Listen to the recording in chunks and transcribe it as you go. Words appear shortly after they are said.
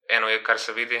eno je, kar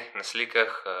se vidi na slikah,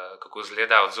 kako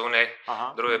izgleda od zunaj,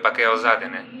 drugo je pa kaj od zadaj,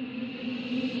 ne.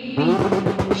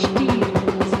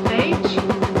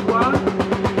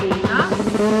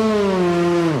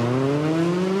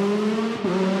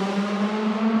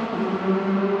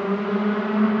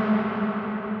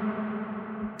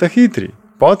 Ta hitri,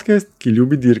 podcast, ki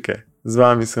ljubi dirke. Z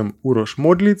vami sem Uroš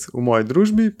Modlic, v moji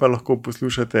družbi pa lahko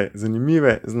poslušate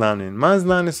zanimive, znane in manj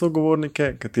znane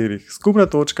sogovornike, katerih skupna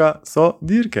točka so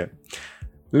dirke.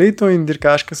 Leto in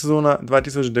dirkaška sezona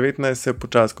 2019 se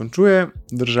počasi končuje,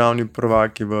 državni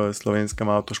prvaki v slovenskem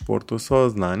avtošportu so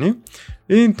znani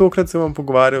in tokrat se bom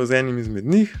pogovarjal z enim izmed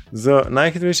njih, z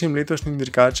najhitrejšim letošnjim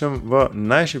dirkačem v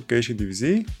najšibkejši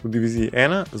diviziji, v diviziji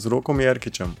 1 z Rokom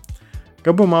Jerkičem.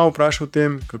 Ga bom malo vprašal o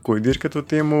tem, kako je dirkati v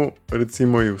temu,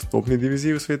 recimo v vstopni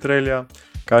diviziji v svet rallyja,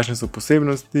 kakšne so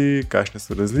posebnosti, kakšne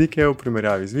so razlike v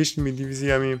primerjavi z višjimi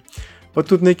divizijami, pa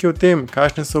tudi nekaj o tem,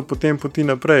 kakšne so potem poti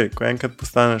naprej, ko enkrat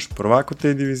postaneš prvak v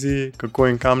tej diviziji, kako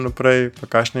in kam naprej, pa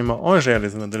kakšne ima on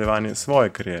želje za nadaljevanje svoje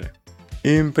kariere.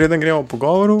 In preden gremo v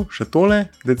pogovoru, še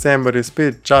tole, december je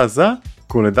spet čas za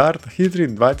koledar Ta hitri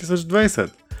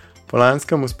 2020. Po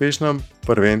lanskem uspešnem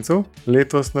prvencu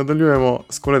letos nadaljujemo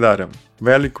s koledarjem.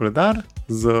 Velik koledar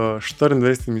z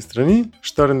 24 strani,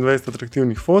 24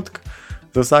 atraktivnih fotk,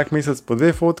 za vsak mesec po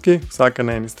 2 fotki, vsaka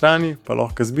na eni strani, pa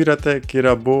lahko zbirate,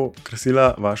 kjera bo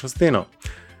krasila vašo steno.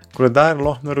 Koledar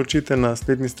lahko naročite na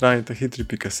spletni strani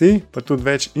tahitri.si, pa tudi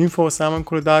več info o samem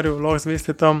koledarju lahko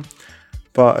zveste tam.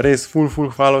 Pa res ful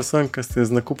hvala vsem, ki ste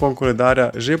z nakupom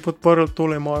koledarja že podprli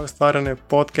tole moje ustvarjanje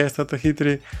podcasta Ta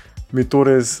hitri. Mi to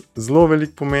res zelo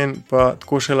velik pomen, pa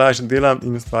tako še lažje delam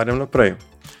in ustvarjam naprej.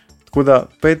 Tako da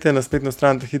pejte na spletno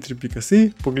stran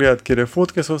tahitri.si, pogledajte, kjer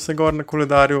fotke so vse gor na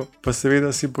koledarju, pa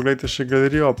seveda si pogledajte še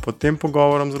galerijo pod tem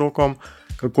pogovorom z Rokom,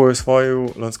 kako je osvojil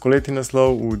lanskoletni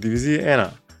naslov v diviziji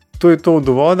 1. To je to od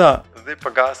uvoda, zdaj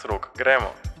pa gas, Rok, gremo.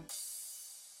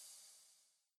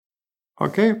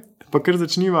 Ok, pa kar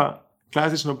začniva,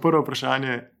 klasično prvo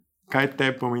vprašanje, kaj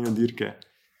te pomeni dirke?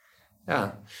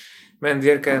 Ja. Meni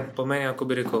dirke pomenijo, ko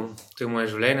bi rekel, to je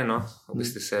moje življenje, no. V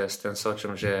bistvu se s tem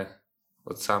soočam že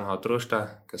od samega otroštva,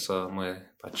 ker so moje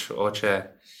oče,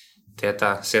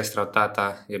 teta, sestra od tata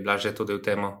je bila že tudi v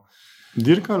temu.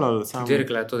 Dirkala ali samo?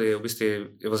 Dirkala je tudi, v bistvu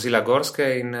je vozila gorske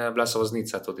in bila so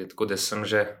voznica tudi, tako da sem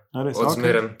že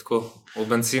odzmeren tako v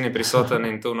bencini prisoten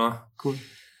in tu, no. Cool.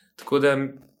 Tako da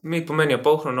mi pomenijo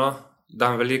polhno, no,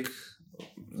 dam veliko,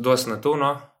 dosti na to,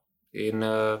 no, in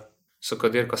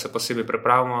vsako dirko se posebej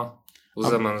pripravimo,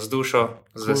 vzamem z dušo,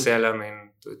 z veseljem in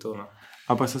to je to, no.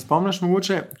 A pa se spomniš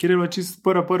mogoče, kjer je bila čisto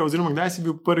prva, oziroma kdaj si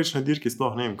bil prvič na dirki,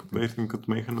 sploh ne vem, kot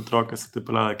majhen otrok, se te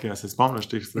pelala, kaj se spomniš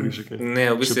teh stvari še kaj? Ne,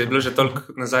 v bistvu je bilo že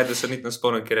toliko nazaj, da se niti ne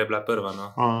spomnim, kjer je bila prva, no.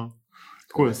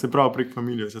 Tako je, se pravi prek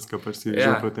familije, vse skupaj si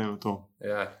že upleten v to.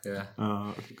 Ja.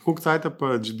 Koliko cajta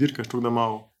pa dirkaš, tako da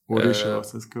malo urišejo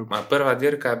vse skupaj? Prva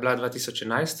dirka je bila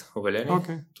 2011 v Velenju,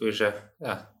 Okay. To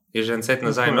je že en cajt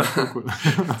nazaj, no.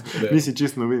 Nisi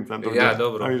čist novin, Ja,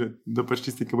 dobro. Da pač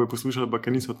tisti, ki bojo poslušali, pa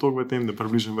ki niso toliko v tem, da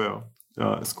približno vejo,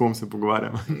 s kom se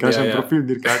pogovarjam. Kakšen profil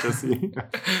dirkača si.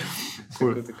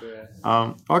 Cool. Tako je.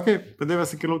 Ok, pa dajva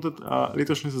se kar lotiti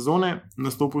letošnje sezone.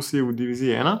 Nastopil si v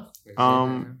diviziji 1.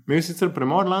 Imel si sicer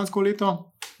premor lansko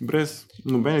leto, brez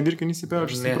nobene dirke nisi pel,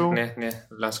 če si prav? Ne,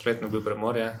 lansko leto bil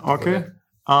premor, ja. Ok,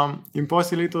 in pa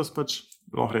si letos pač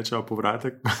lahko rečejo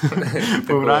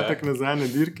povratek nazaj na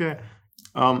dirke.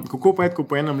 Kako pa je tako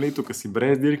po enem letu, ko si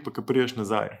brez dirk, pa ko priješ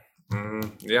nazaj?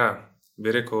 Ja,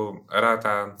 bi rekel,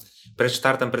 pred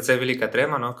štartem precej velika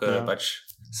trema, no, ker pač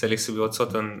si bil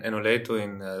odsoten eno leto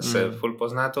in se ful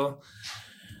pozna to.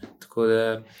 Tako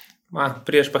da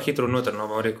priješ pa hitro noter, no,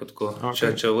 bom rekel tako.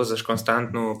 Okay. Če voziš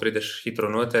konstantno, prideš hitro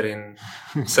noter in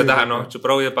se da, no.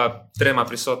 Čeprav je pa trema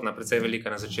prisotna, precej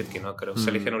velika na začetki, no, ker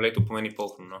vse eno leto pomeni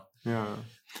polhno, no. Ja.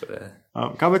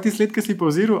 Kaj pa ti sled, ki si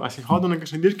pauziral, a si hodil na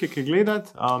kakšne dirke, kaj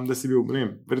gledat, da si bil, ne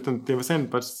vem, verjetno te vsem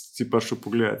pač si prišel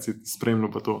pogledat, si spremljal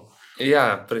pa to.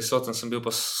 Ja, prisoten sem bil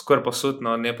skoraj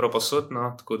posutno, ne prav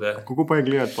posutno, tako da... Kako pa je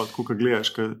gledati, pa tako, ko gledaš,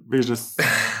 ko veš, da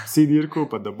si dirkal,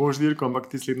 pa da boš dirkal,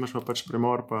 ampak ti sled imaš pa pač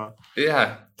premor, pa...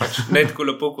 Ja, pač ne tako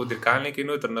lepo kot dirkalniki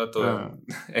noter, no, to je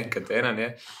enkrat ena,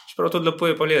 ne. Čeprav tudi lepo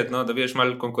je pogledati, no, da vidiš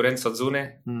malo konkurenco od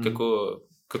zunaj,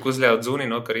 kako zgleda od zunaj,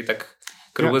 no, ker itak,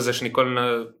 ker voziš nikoli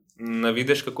ne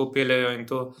vidiš, kako peljejo in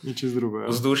to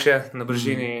vzdušje na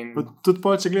bržini. Tudi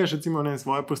pa, če gledaš recimo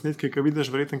svoje posnetke, ki vidiš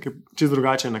verjetno čist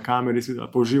drugače na kameri, ali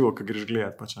pa v živo, ki greš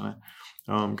gledat, pač, ne.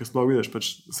 Ker sploh vidiš,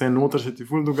 pač vse noter se ti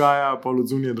ful dogaja, pol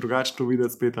od zunaj je drugače to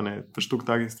videti spet, ne, pač toliko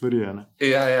takih stvari, ne.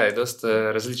 Ja, je dosti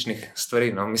različnih stvari,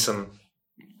 no, mislim,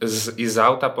 iz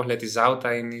avta, pogled iz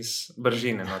avta in iz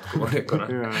bržine, no, tako bom rekel,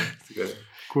 no.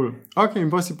 Cool. Ok, in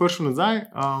pa si prišel nazaj,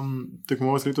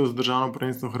 tekmoval si letos državno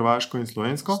prvenstvo Hrvaško in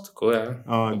Slovensko. Tako je.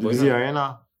 Divizija 1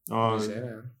 Divizija 1,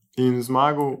 ja. in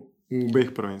zmagal v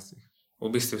obeh prvenstvih. V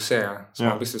bistvu vse, ja.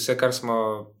 V bistvu vse,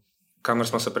 kamor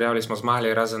smo se prijavili, smo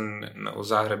zmagali, razen v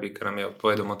Zagrebi, ker nam je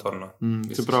povedal motorno.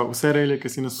 Se pravi, vse relije, ki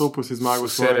si nastopil, si zmagal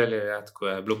vse relije, ja, tako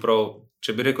je. Bilo prav,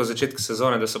 če bi rekel začetek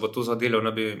sezone, da se bo tu zgodilo,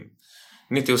 ne bi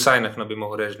niti v sajnah ne bi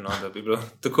mogel reči, no, da bi bilo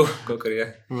tako, kot je.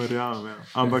 Verjamem, ja.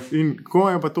 Ampak in ko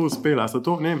je pa to uspelo?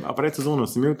 A pred sezono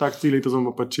si imel tak cilj, letos bom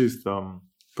pa čist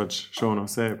šel na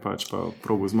vse, pa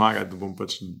probil zmagati,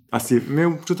 a si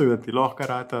imel občutek, da ti lahko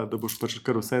rata, da boš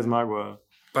kar vse zmagal?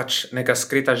 Neka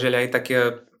skrita želja je tako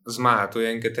zmaga, to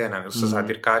je enketena, vse za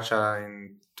dirkača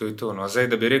in to je to. No.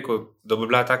 Zdaj, da bi rekel, da bi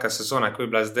bila taka sezona, ko je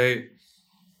bila zdaj,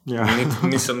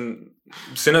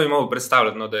 se ne bi mogel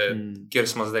predstavljati, no, kjer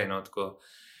smo zdaj. No, tako.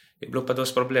 Je bilo pa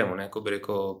dosti problemov, ne, ko bi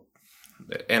rekel,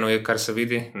 eno je, kar se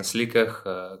vidi na slikah,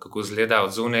 kako izgleda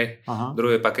od zunaj,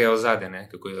 drugo je pa kaj ozadje,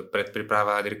 kako je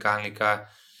predpriprava dirkalnika,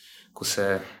 ko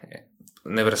se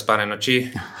ne razpane noči,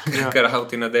 ker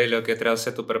avti nadaljajo, ki je treba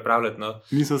vse to prepravljati. No.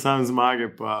 Niso samo zmage,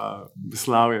 pa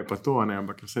slavje, pa to, ne,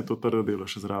 ampak vse to trdo delo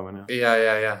še zraven.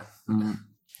 Ja.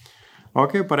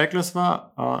 Ok, pa rekla sva,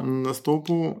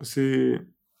 nastopu si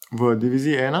v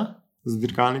diviziji 1 z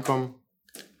dirkalnikom.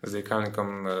 Z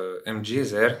dirkalnikom MG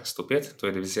ZR 105, to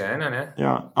je divizija 1, ne?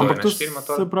 Ja, ampak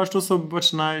to so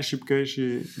pač najšibkejši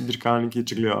dirkalniki,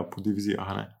 če gledajo po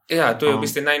divizijah, ne? Ja, to je v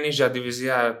bistvu najnižja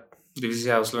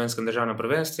divizija v slovenskem državnem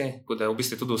prvenstvu, tako da je v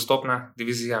bistvu tudi vstopna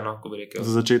divizija, no, ko bi rekel.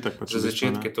 Za začetek pač. Za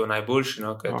začetek je to najboljši,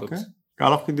 no, kaj je tudi. Kaj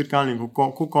lahko dirkalnik,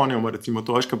 koliko konjev, recimo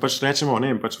to, kaj pač rečemo,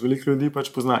 ne vem, pač veliko ljudi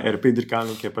pač pozna RP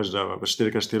dirkalnik, je pač da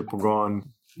 4x4 pogon.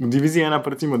 V diviziji 1 pa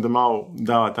recimo, da malo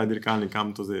dava ta dirkalnik, kam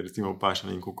to zdaj recimo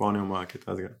vpaša in koliko konjev ima, kaj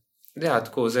ta zga. Ja,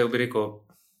 tako, zdaj bi rekel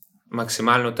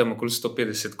maksimalno tam okoli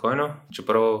 150 konjev,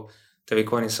 čeprav tevi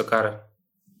konji so kar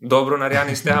dobro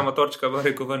narejeni iz tega motorčka, bo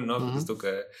rekel ven, no, zato,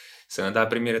 ker se ne da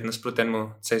primerjati nasprotnemu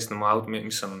cestnemu avtu,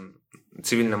 mislim,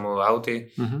 civilnemu avtu,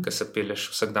 ker se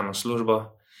peleš vsak dan v službo.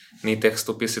 Ni teh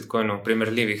 150 konjev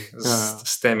primerljivih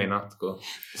s temi. No,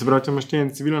 se pravi, če imaš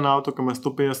en civilen avto, ki ima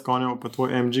 150 konjev, pa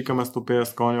tvoj MG, ki ima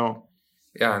 150 konjev.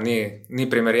 Ja, ni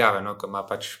primerjave, no, ko ima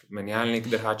pač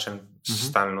menjalnik dehačen,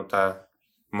 stalno ta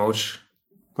moč.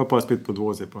 Pa spet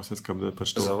podvoze, pa vse skupaj, da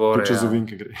pač to zavore, čez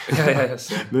ovinke gre. Ja.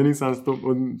 Da nisem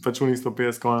pač v njih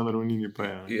 150 konjev na ravnini,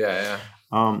 pa je. Ja.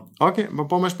 Ok,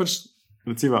 pa imaš pač,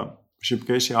 recimo,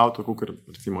 šibkejši avto, kot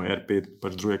recimo R5,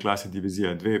 pač druge klase,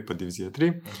 divizija 2, pa divizija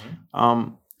 3.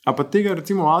 A pa tega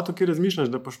recimo avto, ki razmišljaš,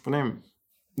 da pač pa ne vem,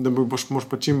 da boš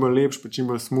pa čim bolj lepš, pa čim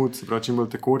bolj smooth, se pravi čim bolj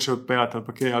tekoče odpeljati ali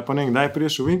pa kaj, ali pa ne vem, kdaj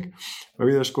priješ v vink, pa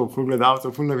vidiš, ko ful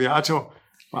gledalcev, ful navijačev,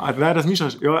 a kdaj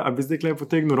razmišljaš, a bi zdaj klej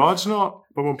potegnil ročno,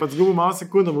 pa bom pa zgubil malo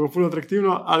sekund, da bo ful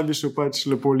atraktivno, ali bi šel pač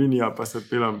lepo linija, pa se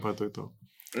odpeljam, pa to je to.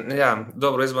 Ja,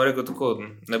 dobro, jaz bom rekel tako,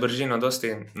 na bržino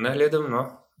dosti ne gledam,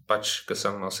 no. Pač, ker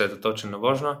sem vse dotočen na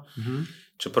vožnjo.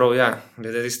 Čeprav, ja,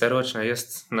 glede tiste ročne,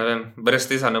 jaz, ne vem, brez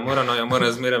tega ne morem, no, ja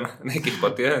moram zmeraj nekih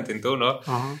potirati in to, no.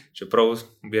 Čeprav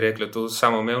bi rekli, to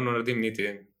samoumevno naredim, niti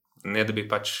ne da bi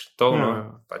pač to, no,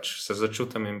 pač se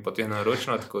začutim in potirnem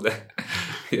ročno, tako da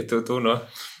je to, no.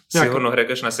 Sigurno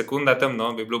greš na sekunda tam,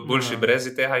 no, bi bilo boljši brez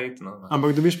tega iti, no.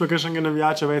 Ampak dobiš pa kakšnega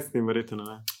navijača več s tem, verjetno,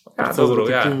 ne? Ja, dobro,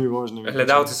 ja.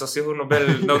 Gledalci so sigurno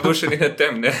bolj navdušeni nad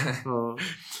tem, ne.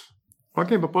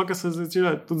 Ok, pa polka se je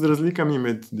začela tudi z razlikami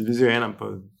med divizijo 1 pa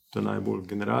najbolj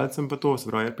generalcem pa to, se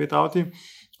pravi R5 avti.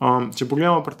 Če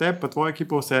pogledamo pri tebi, pa tvoja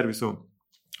ekipa v servisu,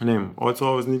 ne vem, od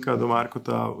sovoznika do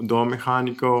Markota, do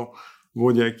mehanikov,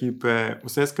 vodja ekipe,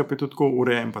 vse skupaj tudi tako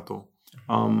urejen pa to.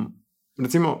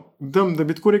 Recimo, da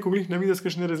bi tako rekel, glih ne vidiš,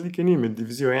 kakšne razlike ni med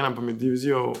divizijo 1 pa med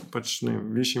divizijo, pač ne vem,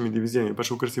 višjimi divizijami,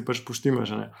 pač v kar si pač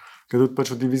poštimaš, ne. Ker tudi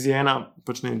pač v diviziji 1,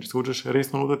 pač ne vem, če se hočeš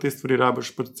resno lotiti te stvari,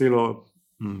 rabiš pač celo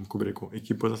ko bi rekel,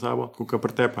 ekipo za sabo, tako kot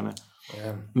pretepane.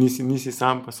 Ja. Nisi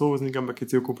sam pa sovoznik, ampak je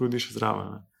cel kup ljudi še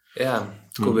zraven. Ja,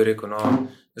 tako bi rekel. No.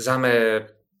 Zame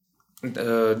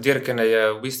dirkanje je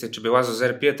v bistvu, če bi vazil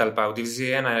z R5 ali pa v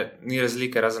diviziji 1, ni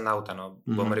razlike razen avta. No.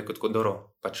 Bom rekel tako dobro,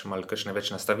 pač malo kakšne več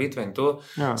nastavitve in to.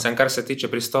 Ja. Sem kar se tiče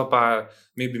pristopa,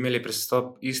 mi bi imeli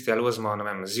pristop isti, ali vzmo, ne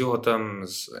vem, z Juhotom,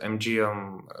 z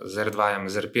MG-om, z R2-jem,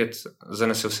 z R5,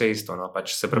 za nas je vse isto. No.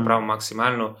 Pač se pripravim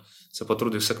maksimalno, se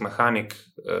potrudi vsak mehanik,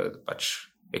 pač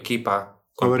ekipa,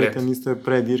 komplet. Verjetno niste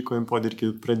pred dirko in po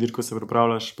dirki, pred dirko se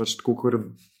pripravljaš pač tako, kot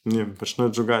ne, pač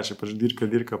nič drugače, pač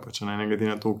dirka, pač ne glede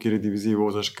na to, v kateri diviziji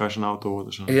voziš, kakšen avto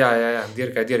voziš. Ne? Ja,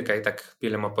 dirka, itak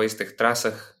pilemo po istih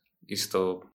trasah,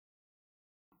 isto,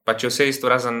 pač je vse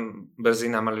isto, razen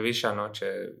brzina malo višja, no,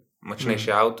 če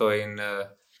močnejše avto in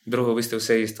drugo v bistvu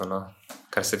vse isto, no,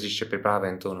 kar se tiče priprave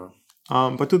in to, no.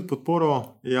 Pa tudi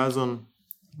podporo, Jazon,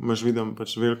 imaš vidim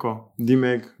pač veliko,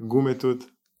 Dimeg, gume tudi,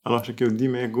 ali lahko še kje v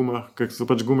Dimeg gumah, ker so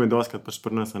pač gume doskrat pač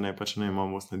pri nas, ne, pač ne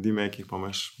imamo osne Dimeg, pa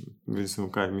imaš, mislim,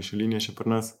 kaj, Michelin je še pri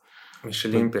nas.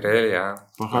 Michelin, Pirelli, ja.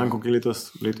 Pa Hankook je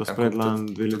letos predlan,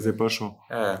 2 leti zdaj prišel.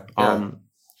 Ja.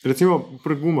 Recimo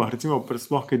pri gumah, recimo pri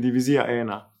sploh, kaj je divizija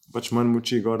 1, pač manj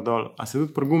moči gor dol, a se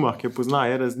tudi pri gumah, ki pozna,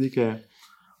 je razlike?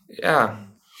 Ja.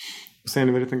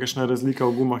 Vseeno verjetno kakšna razlika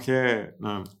v gumah je,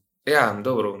 ne vem. Ja,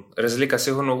 dobro. Razlika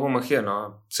sigurno v gumah je,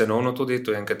 no. Cenovno tudi,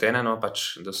 to je enkrat ena, no,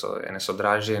 pač, da so ene so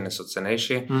dražje, ene so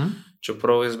cenejši.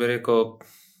 Čeprav jaz bi rekel,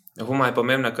 guma je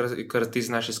pomembna, ker ti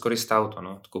znaš izkoristiti avto,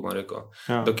 no, tako bom rekel.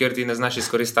 Ja. Dokler ti ne znaš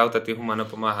izkoristiti avta, ti guma ne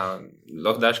pomaga.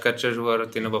 Lahko daš kar češ gor,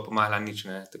 ti ne bo pomagala nič,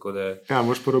 ne, tako da... Ja,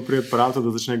 moraš prvo prijeti pri avto,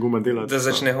 da začne guma delati. Da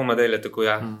začne guma delati, tako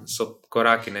ja. So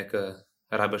koraki, ne, ki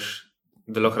rabiš,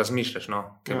 da lahko razmišljaš, no,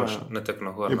 ki boš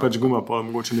nateknil gor. Je pač guma pa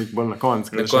mogoče nek bolj na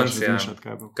koncu. Na koncu, ja.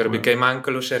 Ker bi kaj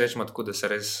manjkalo še, rečemo tako, da se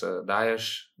res daješ,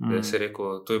 da si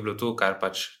rekel, to je bilo tu, kar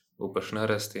pač upaš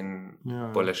narast in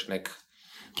bolje še nek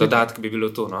dodatek bi bilo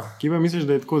tu, no. Kje pa misliš,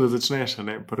 da je tako, da začneš,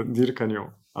 ne, pri dirkanju,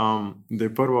 da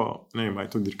je prvo, ne vem,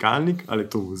 je to dirkalnik, ali je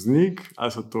to voznik,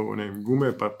 ali so to, ne vem, gume,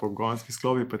 pa pogonski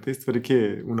sklopi, pa te stvari, kje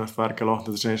je una stvar, ki lahko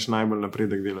da začneš najbolj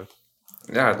napredek delati?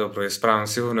 Ja, dobro, jaz pravim,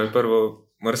 sigurno je prvo,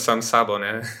 moraš sam sabo,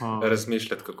 ne,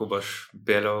 razmišljati, kako boš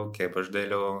delal, kje boš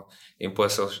delal in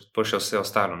pošel vse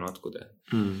ostalo, no, tako da.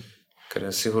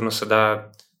 Ker sigurno se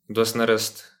da dosti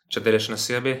narast, če delaš na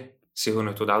sebi,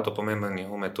 sigurno je tudi avto pomemben in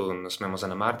gume tu ne smemo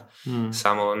zanemariti.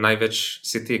 Samo največ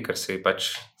si ti, ker si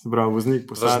pač... Se pravi, voznik,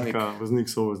 posadka, voznik,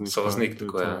 sovoznik. Sovoznik,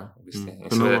 tako je, v bistvu.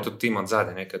 In seveda tudi tim od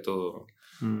zadaj, nekaj tu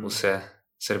vse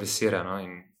servisira, no,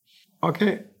 in... Ok.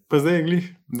 Pa zdaj je glih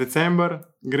december,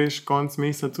 greš konc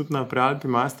meseca tudi na Prealpi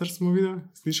Masters, smo videli,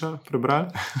 slišali,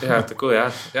 prebrali? Ja, tako, ja.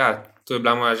 Ja, to je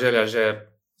bila moja želja že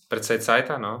precej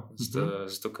cajta, no,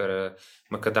 zato ker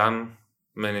makadam,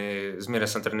 zmeraj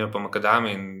sem treniral po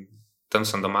makadami in tam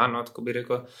sem doma, no, tako bi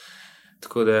rekel.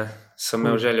 Tako da sem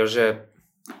imel željo že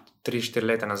 3-4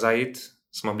 leta nazaj iti,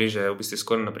 smo bili že v bistvu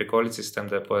skoraj na prikolici s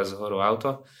tem, da je poje zagoril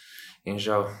avto in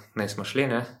žal ne smo šli,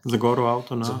 ne. Zagoril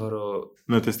avto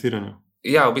na testiranju?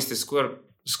 Ja, v bistvu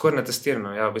skoraj na testirano,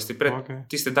 ja, v bistvu pred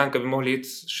tisti dan, ko bi mogli iti,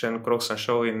 še en krog sem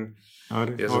šel in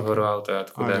je zagoril avto, ja,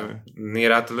 tako da ni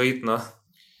ratalo iti, no.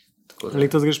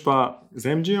 Letos greš pa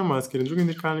z MG-om ali s katerim drugim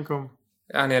dirkalnikom?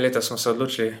 Ja, ne, letos smo se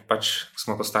odločili, pač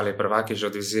smo postali prvaki že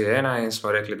od divizije 1 in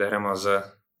smo rekli, da gremo za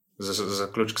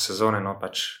zaključek sezone, no,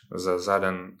 pač za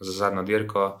zadnjo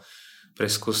dirko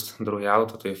preizkusiti drugi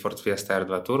avto, to je Ford Fiesta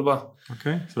R2 Turbo. Ok,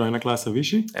 spravi ena klasa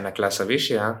višji? Ena klasa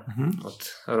višji, ja, od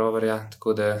roverja,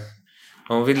 tako da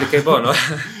bomo videli, kaj bo, no.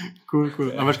 Cool.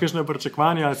 A imaš kakšno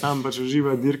pričakovanje ali sam pač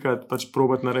uživati, dirkati, pač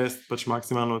probati narediti pač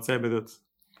maksimalno od sebe dati?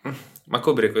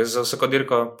 Kako bi rekel, za vsako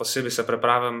dirko posebej se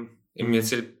prepravim in mi je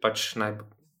cilj pač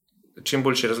čim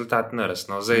boljši rezultat narediti,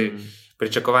 no. Zdaj,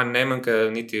 pričakovanj ne imam, ker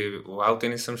niti v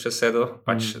avto nisem še sedel,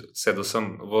 pač sedel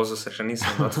sem, vozil se še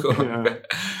nisem, no, tako.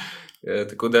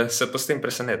 Tako da se po s tem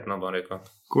preseneti, no, bom rekel.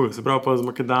 Cool. Se pravi pa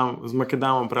z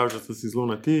makadamom praviš, da si zelo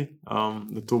na ti,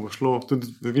 da to bo šlo. Tudi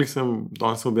glih sem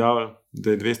danes objavil,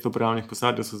 da je 200 prijavljenih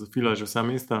posadjev so zafila že vsa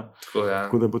mesta. Tako, ja.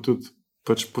 Tako da bo tudi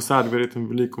pač posad verjetno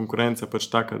veliko konkurenca pač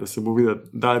taka, da se bo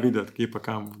dal videti, kje pa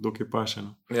kam, dokaj pa še,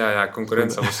 no. Ja,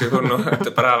 konkurenca bo sigurno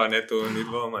te prava, ne, tu ni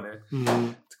dvoma, ne.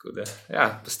 Tako da,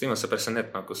 ja, pa s tem se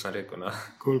preseneti, no, ko sem rekel, no.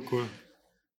 Cool.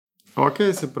 Ok,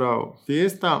 se pravi,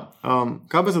 Fiesta.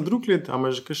 Kaj pa za drug let? A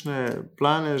imaš kakšne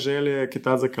plane, želje, kaj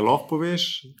ta za kaj lahko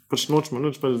poveš? Pač nočemo,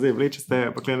 pač zdaj vleče ste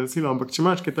pa kle na cilj, ampak če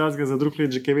imaš kaj ta za drug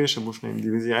let, že kaj veš, boš ne,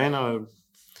 divizija 1 ali...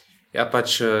 Ja,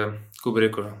 pač, ko bi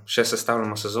rekel, še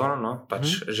sestavljamo sezono, no,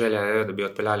 pač želja je, da bi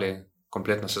odpeljali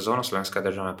kompletno sezono slovenska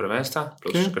državna prvenstva,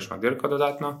 plus kakšno dirko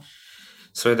dodatno.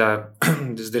 Seveda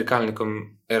z dirkalnikom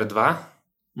R2,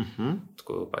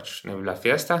 tako pač ne bi bila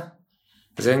Fiesta.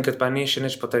 Zaenkrat pa ni še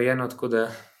nič potrjeno, tako da...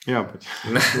 Ja, pač,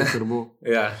 kar bo.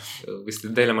 Ja, v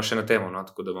bistvu delamo še na temu, no,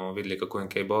 tako da bomo videli, kako in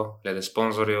kaj bo, glede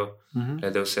sponzorjev,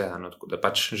 glede vsega, no, tako da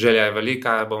pač želja je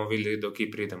velika, bomo videli, do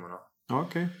kje pridemo, no.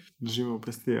 Ok, držimo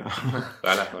pesti, ja.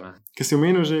 Hvala. Kaj si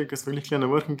omenil že, kaj smo glih na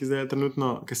vrhniki zdaj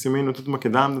trenutno, kaj si omenil tudi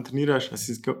makadam, da treniraš, a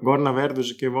si gor na Verdu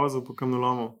že kaj vozil po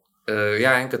kamnolomu?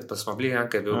 Ja, enkrat pa smo bili,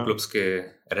 enkrat je bil klubski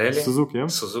rally. Suzuki,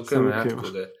 ja? Suzuki, ja,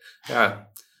 tako da, ja.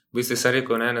 V bistvu sem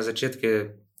rekel, ne, na začetku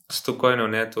 100 coinov,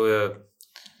 ne, to je,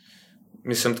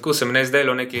 mislim, tako se mi ne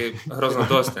zdelo neki grozno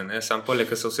dosti, ne, sam poleg,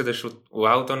 ko se usedeš v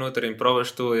avto noter in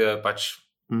probaš tu, je pač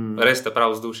res te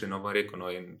prav vzduši, no, bom rekel, no,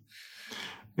 in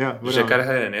ja, že kar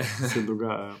je, ne. Se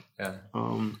dogaja. Ja.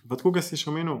 Pa tako, ko si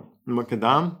še omenil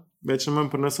makadam, več ne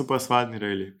manj pri nas so pa asfaltni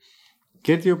rally.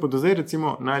 Kje ti je pa do zdaj,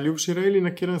 recimo, najljubši rally, na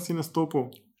katerem si nastopil?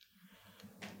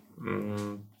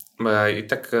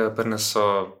 Itak pri nas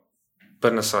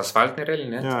so asfaltni rally,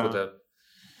 ne? Ja. Tako da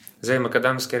zdaj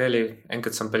makadamski rally,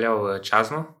 enkrat sem peljal v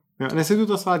Čazmo. Ja, ne, se tudi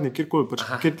asfaltni, kjerkoli, pač,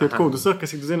 kjer ti je tako, od vseh, ki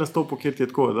si do zdaj nastopil, kjer ti je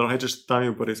tako, da lahko rečeš, tam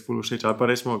je pa res ful všeč, ali pa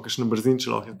rečemo, kakšno brzin, če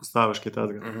lahko postaviš, kaj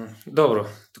tazga. Dobro,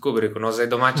 tako bi rekel, no,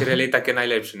 zdaj domači rally tak je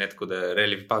najlepši, ne, tako da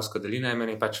rally Vipavska dolina je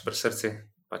meni pač pri srci,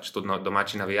 pač tudi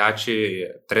domači navijači,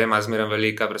 trema zmeraj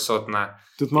velika, prisotna.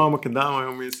 Tudi malo makadama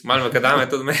je vmes. Malo makadama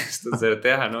je tudi vmes, tudi zaradi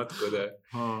tega, no, tako da,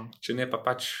 če ne pa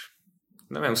pač,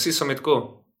 ne vem, vsi so mi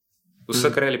tako.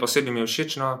 Vsak rally posebej mi je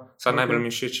všeč, no, najbolj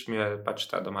mi všeč mi je pač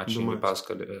ta domači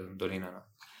Vipavska dolina. No.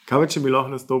 Kaj če bi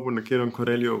lahko nastopil na kjerom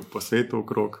rallyju po svetu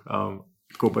okrog?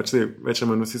 Tako pač več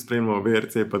ali manj vsi spremljamo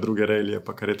VRC, pa druge rallye,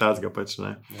 pa kar je tazga pač,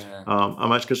 ne. A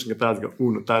imaš kakšnega tazga,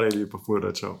 ta rally pa ful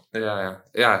račal?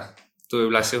 Ja, to je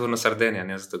bila sigurno Sardenija,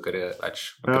 ne, zato ker je pač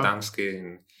makadamski.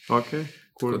 Okay,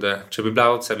 cool. Tako da, če bi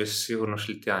bila ovca, bi sigurno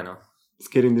šli tja, no.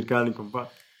 S katerim dirkalnikom pa?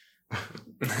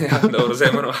 Ja, dobro,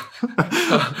 zdaj moramo.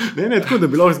 Ne, tako da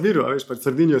bi lahko zbiral, veš, pa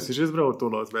Sardinijo si že zbral, to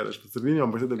lahko zbereš, pa Sardinijo,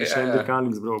 ampak da bi še en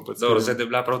dirkalnik zbral. Dobro, zdaj da bi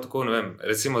bila prav tako, ne vem,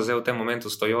 recimo zdaj v tem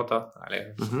momentu s Toyota, ali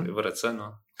VRC,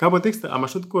 no. Kaj pa tekste, a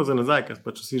imaš tudi tako za nazaj, ker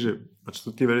pač vsi že, pač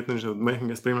tudi ti verjetno že od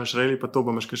majhnega spremljaš rally, pa to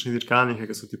pa imaš kakšni dirkalniki,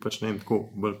 ki so ti pač, ne vem, tako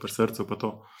bolj pri srcu, pa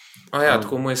to. Ja,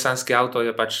 tako moj sanski avto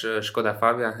je pač Škoda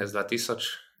Fabia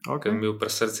S2000. Ker mi je bil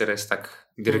pri srci res tak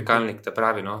dirkalnik, te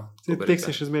pravi, no. Tek se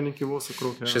še zmeraj neki voz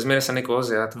okrog, ja. Še zmeraj se neki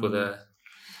vozi, ja, tako da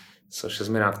so še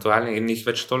zmeraj aktualni in njih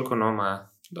več toliko, no,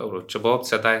 dobro, če bo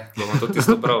opcija, daj, bomo to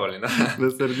tisto provali, no. Na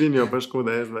Sardinijo pa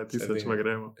Škoda S2000, ma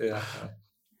gremo. Ja.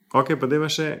 Ok, pa deva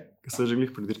še, ki so že glih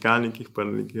pri dirkalnikih, pa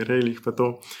nekih rallih, pa to,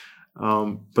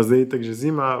 pa zdaj tak že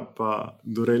zima, pa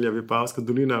do rallija Vipavska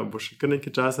dolina bo še kar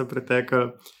nekaj časa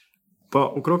pretekal, pa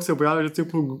okrog se je pojavljal že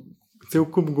cel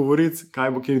kup govoric, kaj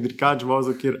bo kjer dirkač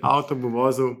vozil, kjer avto bo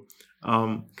vozil.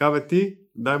 Kaj pa ti?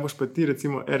 Daj boš pa ti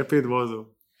recimo R5 vozil?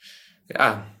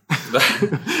 Ja,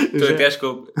 to je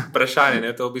težko vprašanje,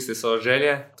 ne? To v bistvu so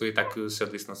želje, to je tako vse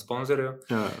odvisno od sponzorjev.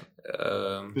 Ja.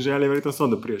 Želje verjetno so,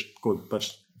 da priješ, tako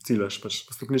pač ciljaš, pač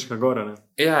stopnička gora, ne?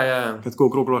 Ja. Tako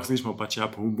okrog lahko slišimo, pač ja,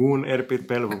 pa v Bun R5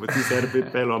 pelo, pa ti se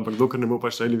R5 pelo, ampak dokler ne bo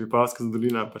pač ali Vipavska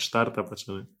dolina, pač štarta, pač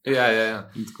ne.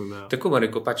 Ja. Tako bom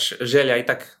rekel, pač želja je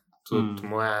tak. Tudi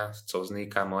moja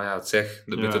sovznika, moja od vseh,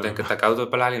 da bi tudi enkrat tak avto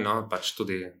peljali, no, pač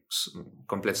tudi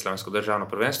komplet slovensko državno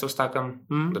prvenstvo vstakam,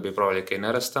 da bi pravili kaj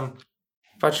narastem.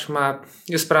 Pač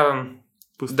jaz pravim...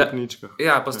 Po stopničkah.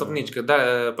 Ja, po stopničkah, da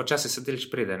počasi se delič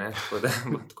pride, ne,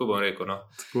 tako bom rekel, no.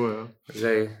 Tako, ja.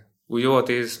 Zdaj, v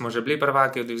Joti smo že bili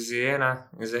prvaki v diviziji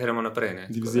 1 in zdaj gremo naprej, ne.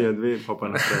 Divizija 2,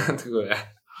 pa naprej. Tako, ja.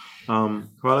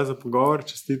 Hvala za pogovor,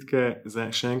 čestitke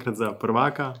še enkrat za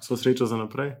prvaka, vso srečo za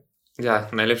naprej. Ja,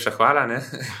 najlepša hvala, ne.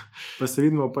 Pa se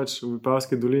vidimo pač v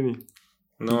Vipavski dolini.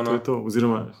 No. To je to,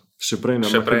 oziroma še prej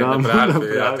na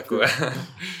Alpi, ja, tako je.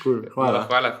 Cool, hvala.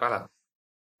 Hvala.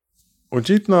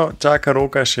 Očitno čaka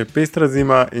Roka še pestra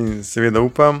zima in seveda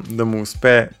upam, da mu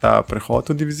uspe ta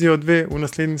prehod v divizijo 2 v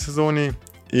naslednji sezoni.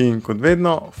 In kot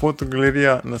vedno,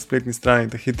 fotogalerija na spletni strani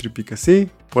tahitri.si,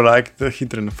 polajkite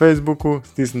Tahitre na Facebooku,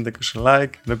 stisnite kakšen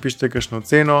like, napišite kakšno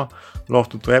oceno,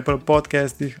 lahko tudi v Apple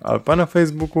podcastih ali pa na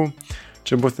Facebooku.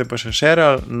 Če boste pa še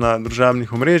šerali na družabnih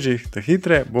omrežjih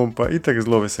Tahitre, bom pa itak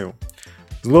zelo vesel.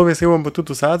 Zelo vesel bom pa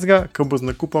tudi vsadzga, ko bo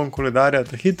z nakupom koledarja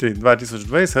Tahitri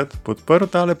 2020 podprl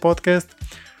tale podcast.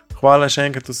 Hvala še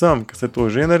enkrat vsem, ki ste to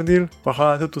že naredili, pa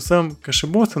hvala tudi vsem, ki še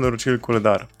boste naročili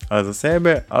koledar. Ali za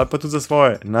sebe, ali pa tudi za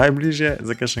svoje najbližje,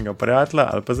 za kakšnega prijatelja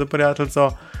ali pa za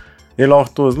prijateljico. Je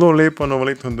lahko to zelo lepo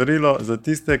novoletno darilo za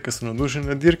tiste, ki so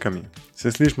navdušeni nad dirkami.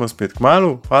 Se slišimo spet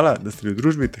kmalu, hvala, da ste v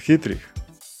družbi Tahitrih.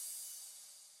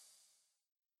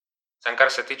 Kar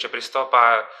se tiče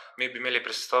pristopa, mi bi imeli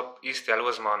pristop isti, ali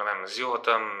vzmo, ne vem, z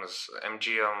Juhotom, z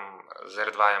MG-om, z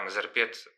R2-jem, z R5,